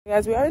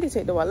Guys, we already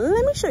take the one.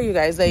 Let me show you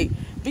guys, like,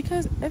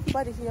 because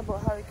everybody hear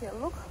about hurricane.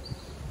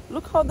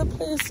 Look how the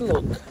place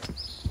look.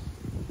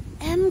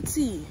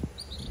 Empty.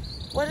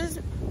 What is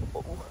it?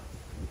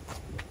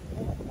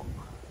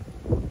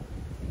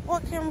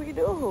 What can we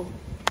do?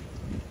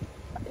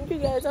 You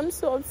guys, I'm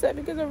so upset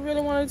because I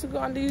really wanted to go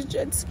on these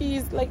jet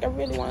skis. Like, I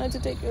really wanted to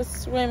take a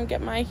swim,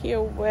 get my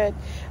hair wet.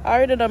 I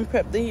already done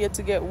prepped the hair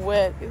to get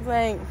wet. It's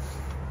like,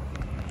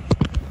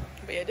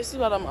 but yeah, this is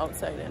what I'm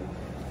outside in.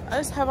 I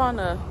just have on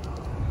a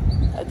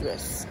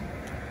dress.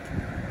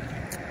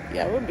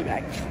 Yeah, we'll be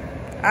back.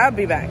 I'll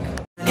be back.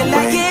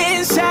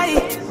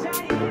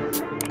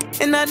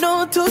 And I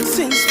know Turks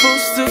ain't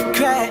supposed to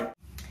cry.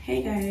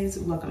 Hey guys,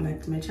 welcome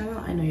back to my channel.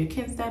 I know you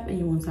can't stop and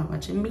you won't stop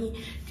watching me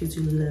because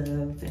you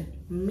love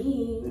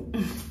me.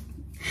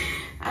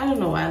 I don't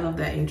know why I love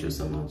that intro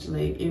so much.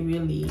 Like, it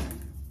really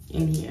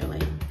in here,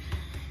 like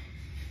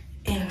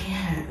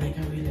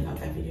I really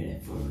love that video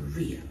for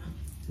real.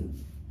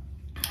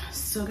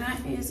 So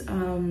guys,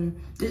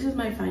 this is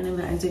my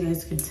final, as you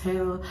guys can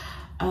tell.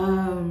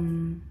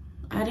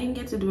 I didn't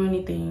get to do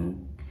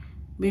anything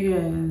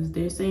because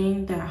they're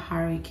saying that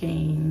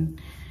Hurricane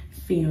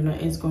Fiona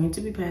is going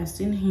to be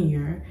passing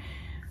here.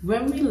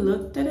 When we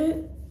looked at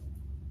it,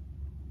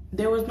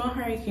 there was no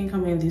hurricane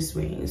coming this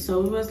way,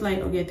 so it was like,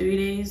 okay, 3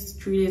 days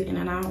in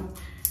and out.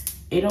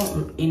 It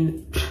don't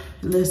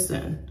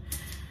listen.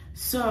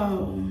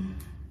 So,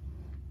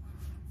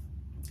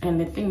 and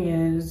the thing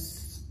is,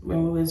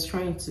 when we was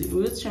trying to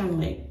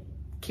like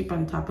keep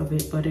on top of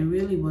it, but it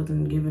really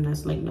wasn't giving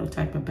us like no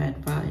type of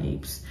bad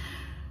vibes.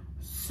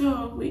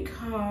 So we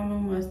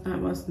come,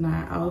 what's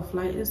not. Our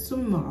flight is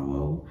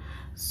tomorrow.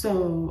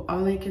 So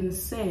all I can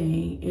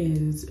say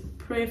is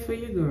pray for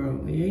your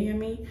girl. You hear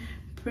me?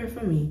 Pray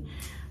for me.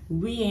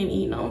 We ain't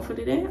eating nothing for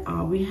the day.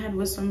 All we had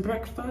was some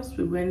breakfast.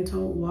 We went to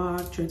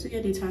walk, tried to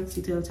get the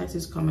taxi till the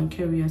taxis come and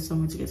carry us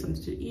somewhere to get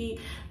something to eat.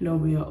 No,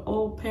 we are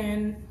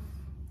open.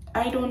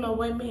 I don't know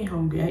why me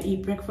hungry. I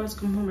eat breakfast,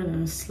 come home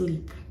and I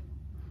sleep.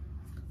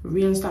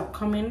 Rain stopped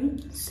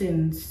coming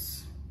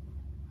since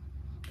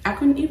I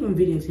couldn't even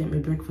videotape my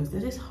breakfast.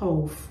 That is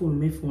how full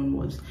my phone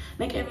was.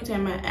 Like, every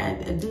time I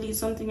delete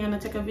something and I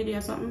take a video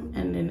or something,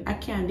 and then I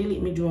can't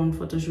delete my drone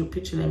photo shoot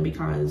picture then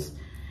because,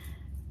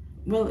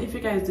 well, if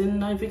you guys didn't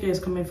know, if you guys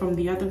coming from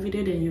the other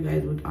video, then you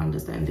guys would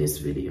understand this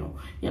video.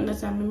 You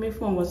understand me? My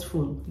phone was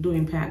full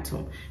doing part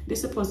 2.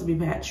 This is supposed to be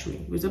part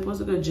 3. We're supposed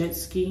to go jet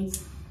ski.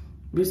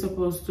 We're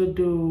supposed to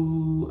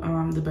do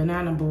the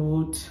banana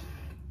boat.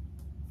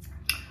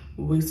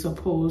 We're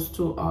supposed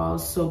to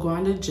also go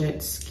on the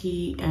jet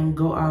ski and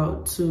go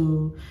out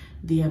to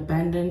the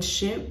abandoned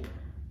ship.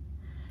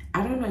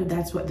 I don't know if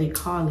that's what they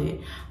call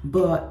it,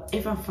 but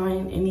if I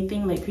find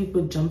anything like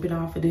people jumping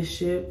off of this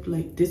ship,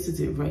 like, this is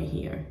it right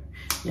here.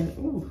 And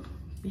oh,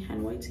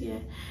 behind white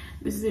here,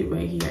 this is it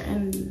right here.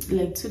 And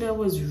like, today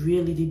was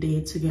really the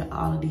day to get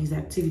all of these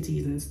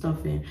activities and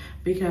stuff in,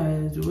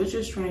 because we're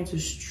just trying to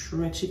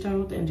stretch it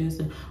out and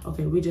just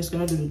okay, we're just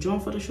gonna do the drone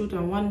photo shoot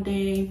on one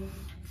day,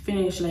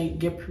 finish, like,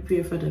 get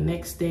prepared for the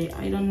next day.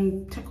 I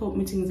don't take out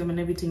my things and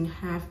everything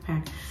half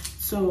packed.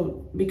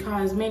 So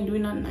because men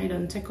doing nothing, I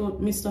don't take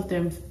out my stuff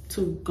them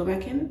to go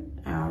back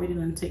in. I already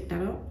don't take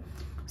that out.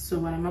 So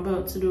what I'm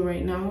about to do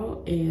right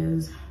now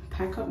is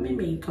pack up my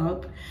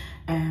makeup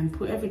and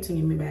put everything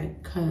in my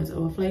bag, because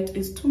our flight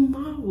is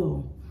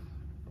tomorrow.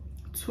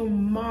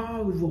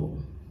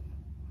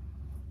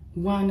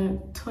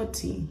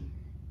 1:30.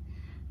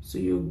 So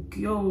your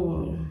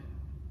girl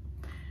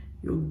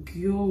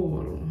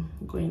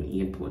going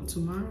airport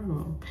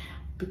tomorrow.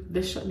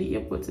 They shut the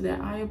airport today.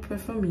 I pray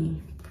for me.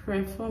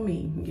 Pray for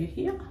me. You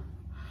hear?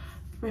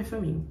 Pray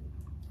for me.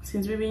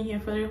 Since we've been here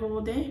for the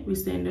whole day, we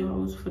stay in the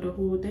house for the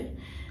whole day.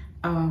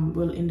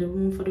 Well, in the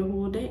room for the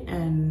whole day,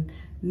 and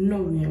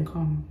no rain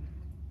come.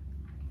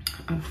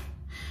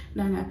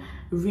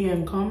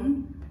 Rain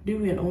come. The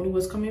rain only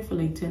was coming for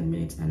like 10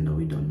 minutes, and now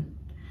we done.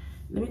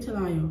 Let me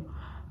tell you,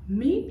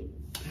 me.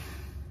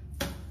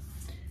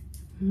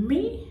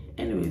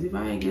 Anyways, if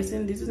I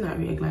guessing, this is not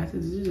real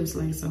glasses. This is just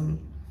like some,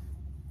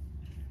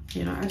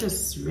 you know, I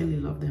just really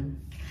love them.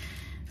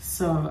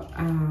 So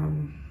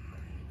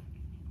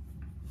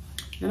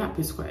they're not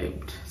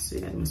prescribed, so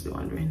you guys must be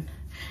wondering.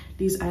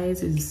 These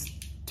eyes is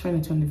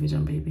 20/20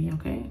 vision, baby.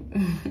 Okay.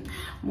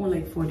 More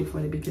like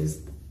 40/40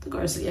 because the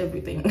girls see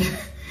everything.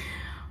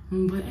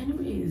 But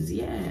anyways,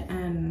 yeah,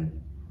 and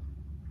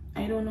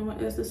I don't know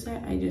what else to say.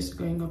 I just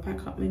going to go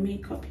pack up my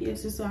makeup. Here,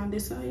 sister, on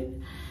this side.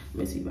 Let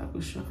me see if I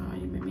can show how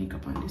my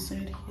makeup on this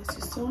side. Here,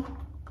 sister.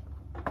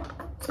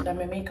 So that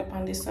my makeup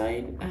on this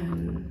side,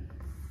 and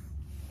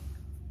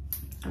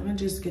I'm gonna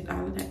just get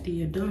all of that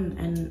day done.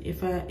 And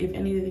if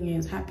anything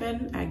has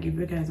happened, I give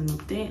you guys an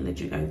update, let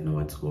you guys know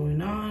what's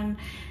going on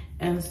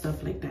and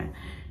stuff like that.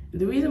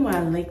 The reason why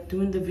I like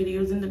doing the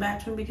videos in the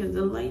bathroom, because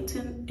the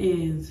lighting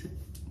is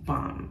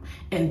bomb,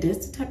 and this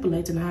is the type of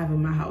lighting I have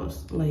in my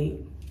house.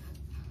 Like,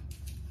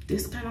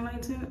 this kind of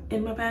lighting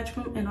in my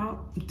bedroom and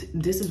all.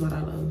 This is what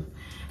I love.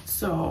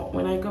 So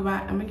when I go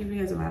back, I'm gonna give you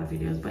guys a lot of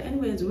videos. But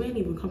anyways,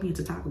 really, we come here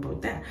to talk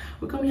about that.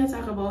 We come here to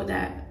talk about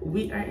that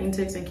we are in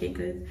Turks and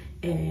Caicos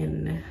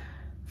and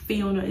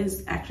Fiona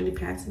is actually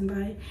passing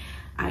by.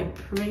 I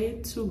pray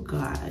to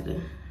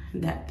God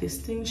that this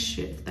thing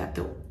shift, that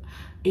the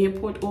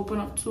airport open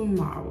up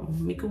tomorrow,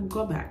 me could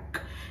go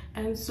back,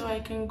 and so I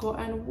can go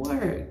and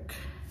work.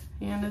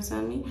 You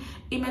understand me?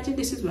 Imagine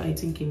this is what I'm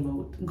thinking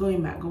about,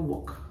 going back, go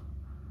work.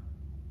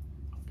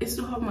 It's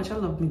so how much I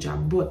love my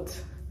job, but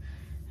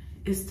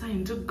it's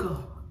time to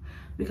go,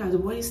 because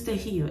why stay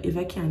here if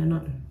I can't do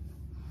nothing?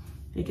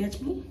 You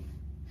get me?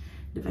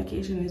 The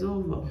vacation is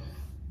over.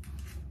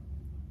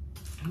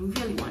 I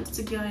really wanted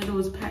to get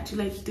those patches.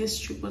 Like, this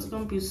trip was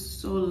gonna be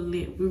so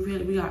lit. We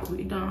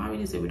don't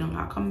already say we don't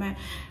gotta come back.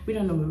 We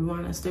don't know where we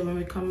wanna stay when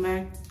we come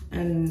back.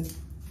 And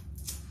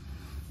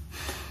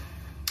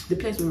the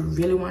place we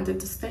really wanted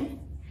to stay,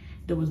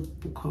 there was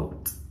booked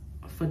out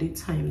for the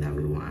time that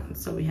we want.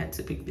 So we had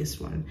to pick this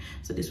one.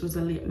 So this was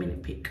a late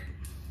minute pick.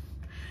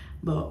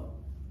 But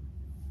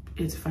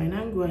it's fine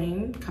and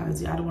going,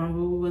 because the other one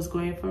we was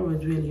going for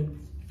was really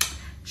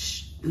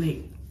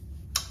like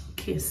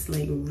kiss,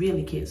 like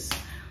really kiss.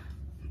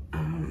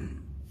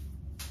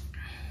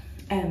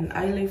 And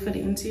I live for the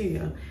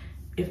interior.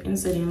 If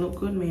inside didn't look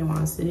good, may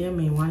want to stay there,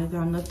 may want it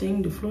on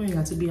nothing. The flooring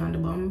got to be on the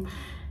bottom.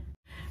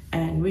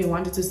 And we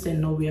wanted to stay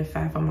nowhere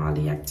far from all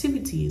the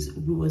activities.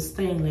 We were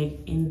staying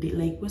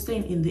we're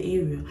staying in the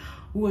area.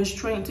 We was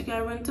trying to get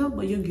a rental,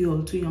 but your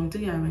girl too young to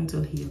get a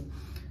rental here.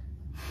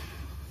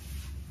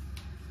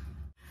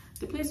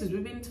 The places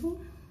we've been to,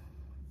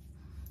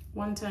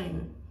 one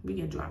time we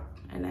get dropped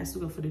and I had to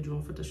go for the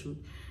drone photo shoot.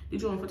 The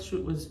drone photo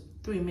shoot was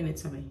 3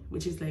 minutes away,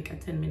 which is like a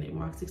 10-minute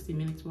walk, 60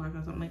 minutes walk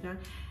or something like that.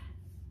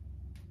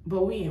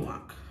 But we ain't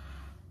walk.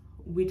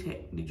 We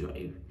take the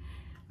drive.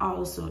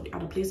 Also, the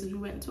other places we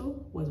went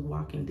to was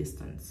walking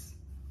distance.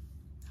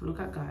 Look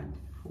at God,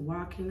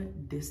 walking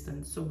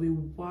distance. So we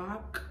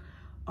walk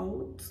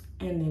out,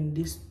 and then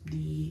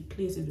the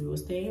places we were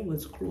staying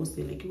was close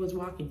to, like, it was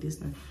walking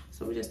distance.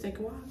 So we just take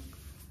a walk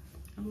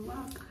and we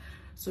walk.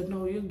 So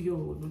now your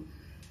girl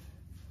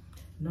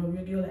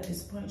at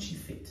this point, she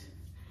fit.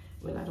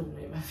 Well, I don't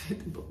know if I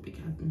fit, but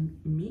because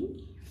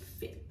me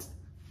fit.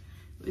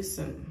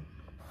 Listen.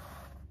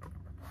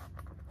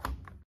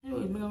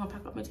 Anyway, we're gonna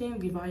pack up my thing,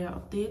 give all your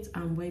updates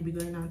and where we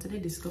going on today.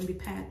 This is gonna be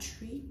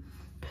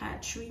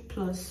Pt3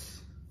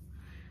 plus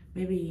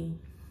maybe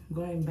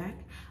going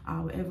back,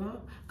 however,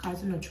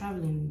 cause you're not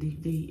traveling, the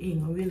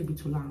ain't gonna really be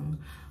too long.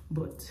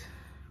 But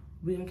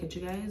we're gonna catch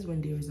you guys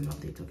when there is an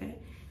update, okay?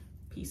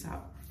 Peace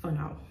out for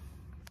now.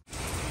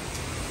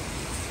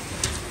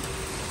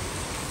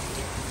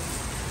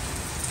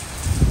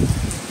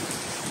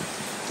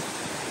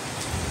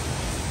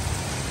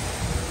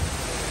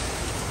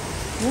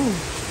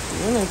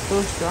 It's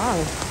so strong.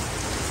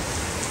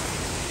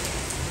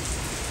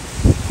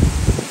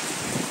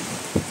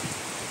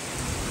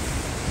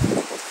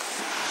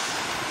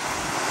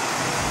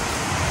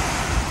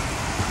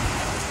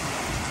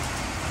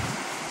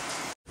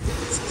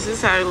 This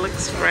is how it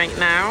looks right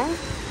now.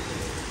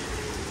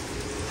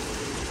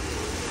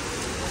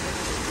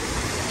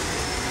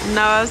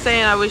 No, I was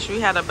saying I wish we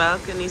had a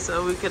balcony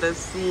so we could have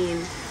seen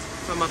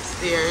from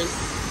upstairs.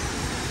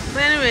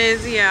 But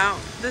anyways, yeah,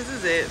 this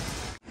is it.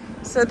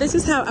 So this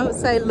is how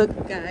outside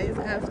looked, guys,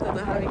 after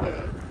the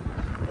hurricane.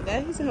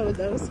 That is how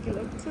those can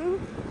look too.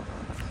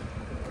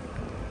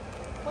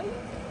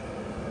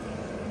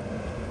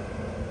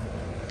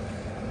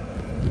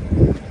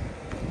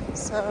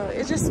 So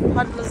it's just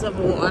puddles of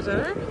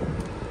water.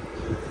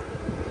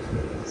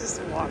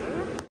 Just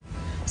water.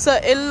 So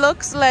it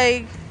looks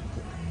like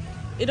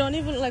it don't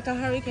even look like a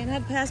hurricane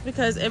had passed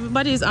because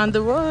everybody's on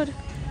the road.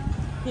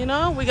 You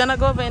know, we're gonna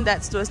go over in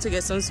that store to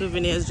get some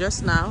souvenirs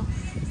just now.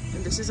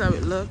 And this is how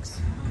it looks.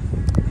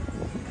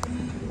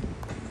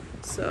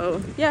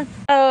 So yeah.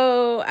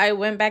 Oh, I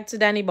went back to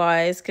Danny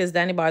Boy's because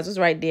Danny Boy's was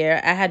right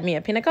there. I had me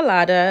a pina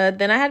colada.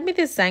 Then I had me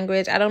this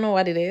sandwich. I don't know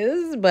what it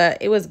is, but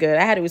it was good.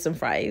 I had it with some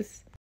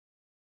fries.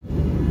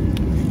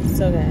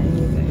 So guys,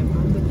 I'm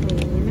on the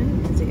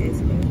plane, as you guys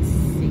can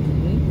see.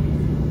 And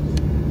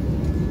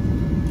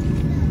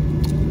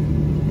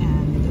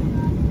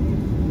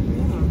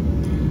yeah,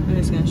 I'm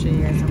just gonna show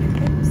you guys some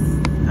clips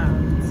of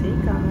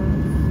takeoff.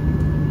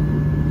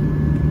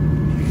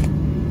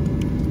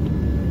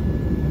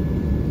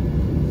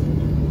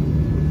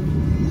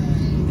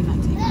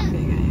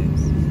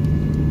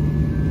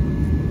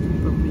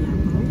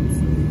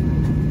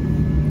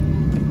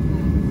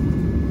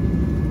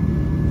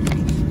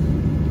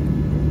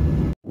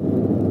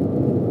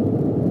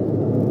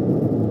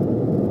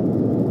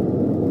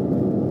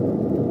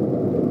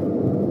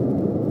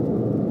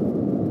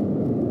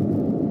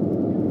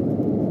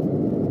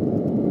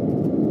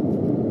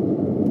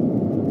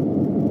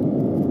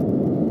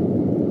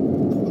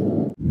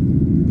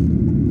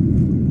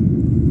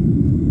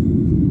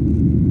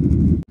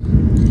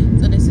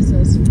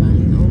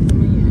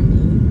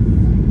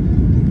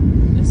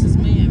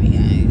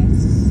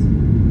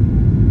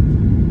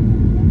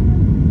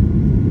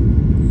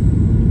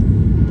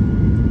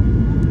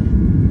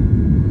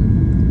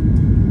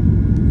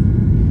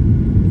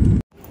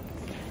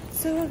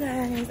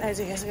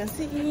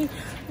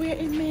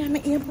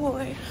 Miami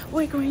airport.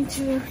 We're going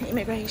to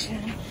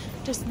immigration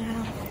just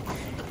now,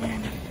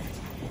 and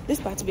this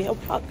is about to be a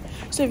walk.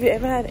 So if you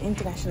ever had an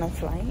international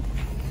flight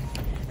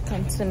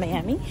come to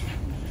Miami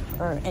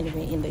or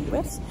anywhere in the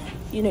US,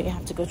 you know you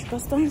have to go through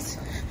customs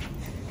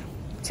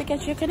to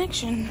get your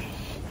connection.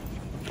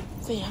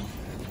 So yeah,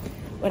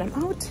 when I'm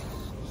out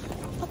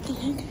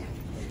walking,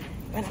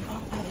 when I'm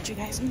out, I'll let you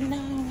guys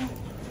know.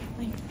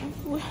 Like,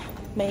 oh,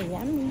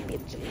 Miami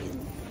bitches.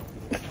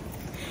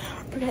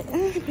 I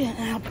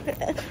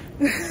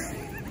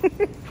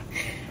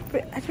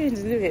tried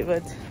to do it,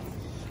 but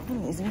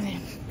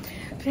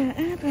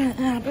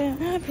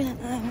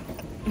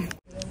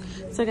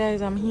so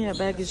guys, I'm here at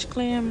baggage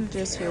claim,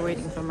 just here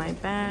waiting for my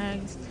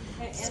bags.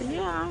 So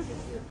yeah,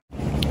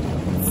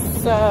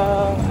 so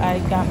I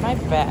got my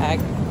bag.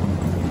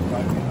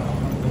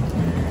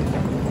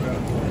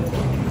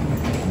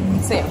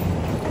 So yeah,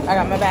 I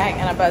got my bag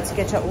and I'm about to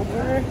get your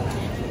Uber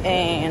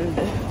and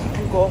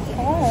go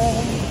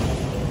home.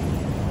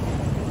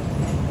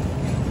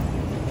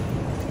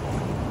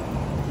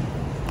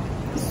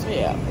 So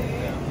yeah,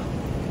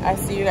 I'll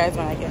see you guys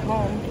when I get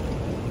home.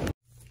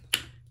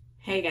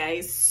 Hey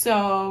guys,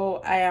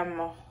 so I am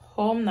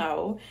home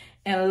now,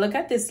 and look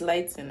at this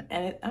lighting,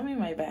 and I'm in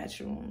my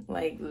bathroom.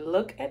 Like,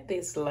 look at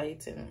this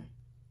lighting.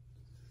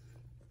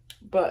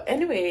 But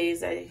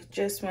anyways, I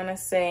just want to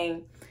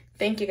say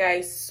thank you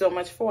guys so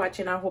much for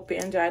watching. I hope you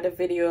enjoyed the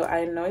video.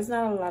 I know it's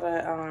not a lot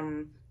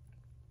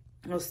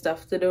of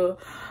stuff to do.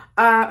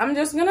 I'm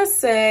just gonna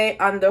say,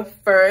 on the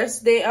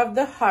first day of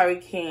the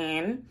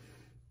hurricane,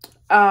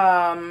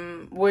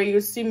 where you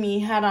see me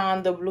had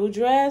on the blue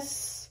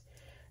dress,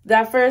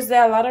 that first day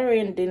a lot of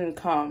rain didn't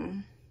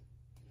come.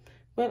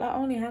 Well, I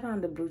only had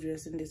on the blue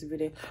dress in this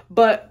video,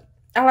 but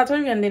a lot of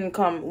rain didn't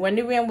come. When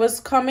the rain was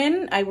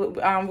coming, we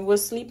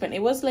was sleeping.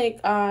 It was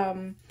like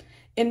the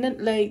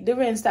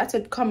rain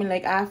started coming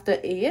like after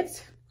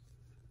 8,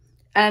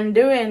 and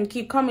the rain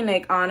keep coming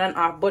like on and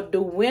off, but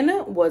the wind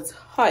was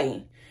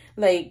high.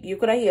 Like, you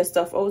could hear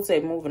stuff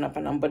outside moving up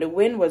and down, but the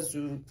wind was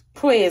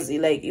crazy.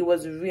 Like, it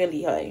was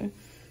really high.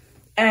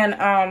 And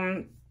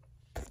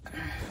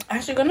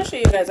actually gonna show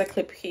you guys a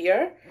clip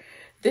here.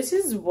 This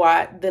is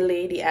what the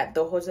lady at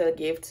the hotel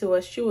gave to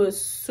us. She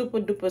was super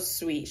duper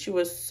sweet. She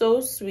was so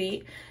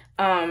sweet.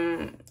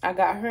 I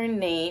got her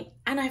name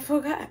and I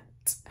forgot,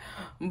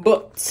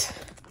 but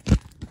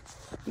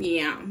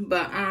yeah.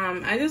 But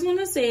I just want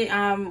to say,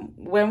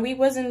 when we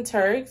was in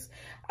Turks,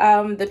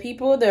 the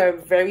people, they're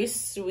very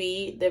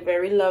sweet, they're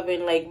very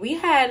loving. Like, we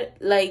had,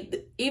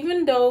 like,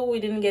 even though we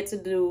didn't get to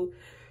do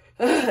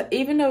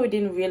even though we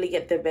didn't really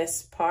get the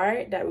best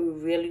part that we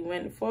really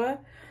went for,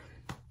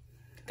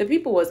 the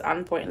people was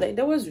on point. Like,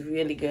 that was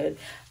really good.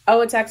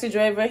 Our taxi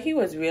driver, he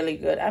was really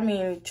good. I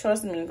mean,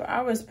 trust me,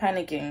 I was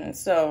panicking.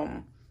 So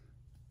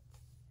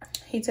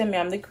he told me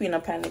I'm the queen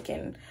of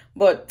panicking,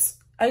 but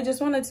I just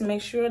wanted to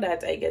make sure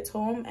that I get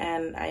home,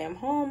 and I am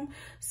home.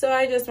 So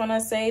I just want to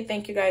say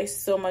thank you guys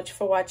so much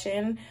for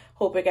watching.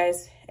 Hope you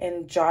guys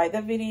enjoy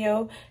the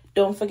video.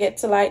 Don't forget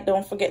to like,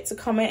 don't forget to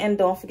comment, and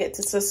don't forget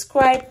to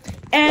subscribe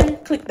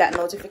and click that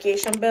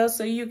notification bell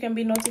so you can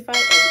be notified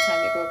every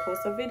time you go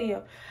post a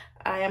video.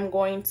 I am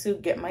going to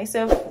get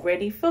myself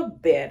ready for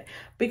bed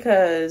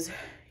because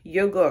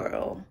your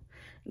girl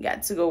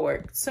got to go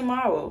work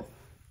tomorrow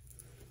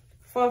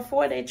for a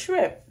 4-day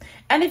trip.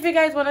 And if you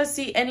guys want to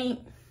see any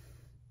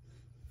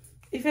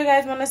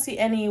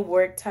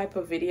work type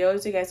of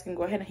videos, you guys can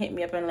go ahead and hit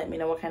me up and let me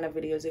know what kind of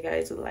videos you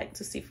guys would like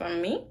to see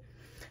from me.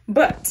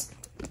 But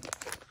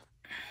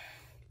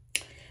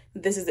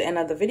this is the end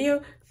of the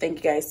video. Thank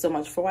you guys so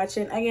much for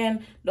watching.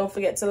 Again, don't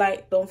forget to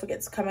like, don't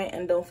forget to comment,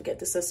 and don't forget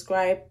to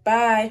subscribe.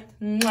 Bye.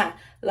 Mwah.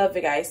 Love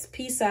you guys.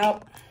 Peace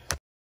out.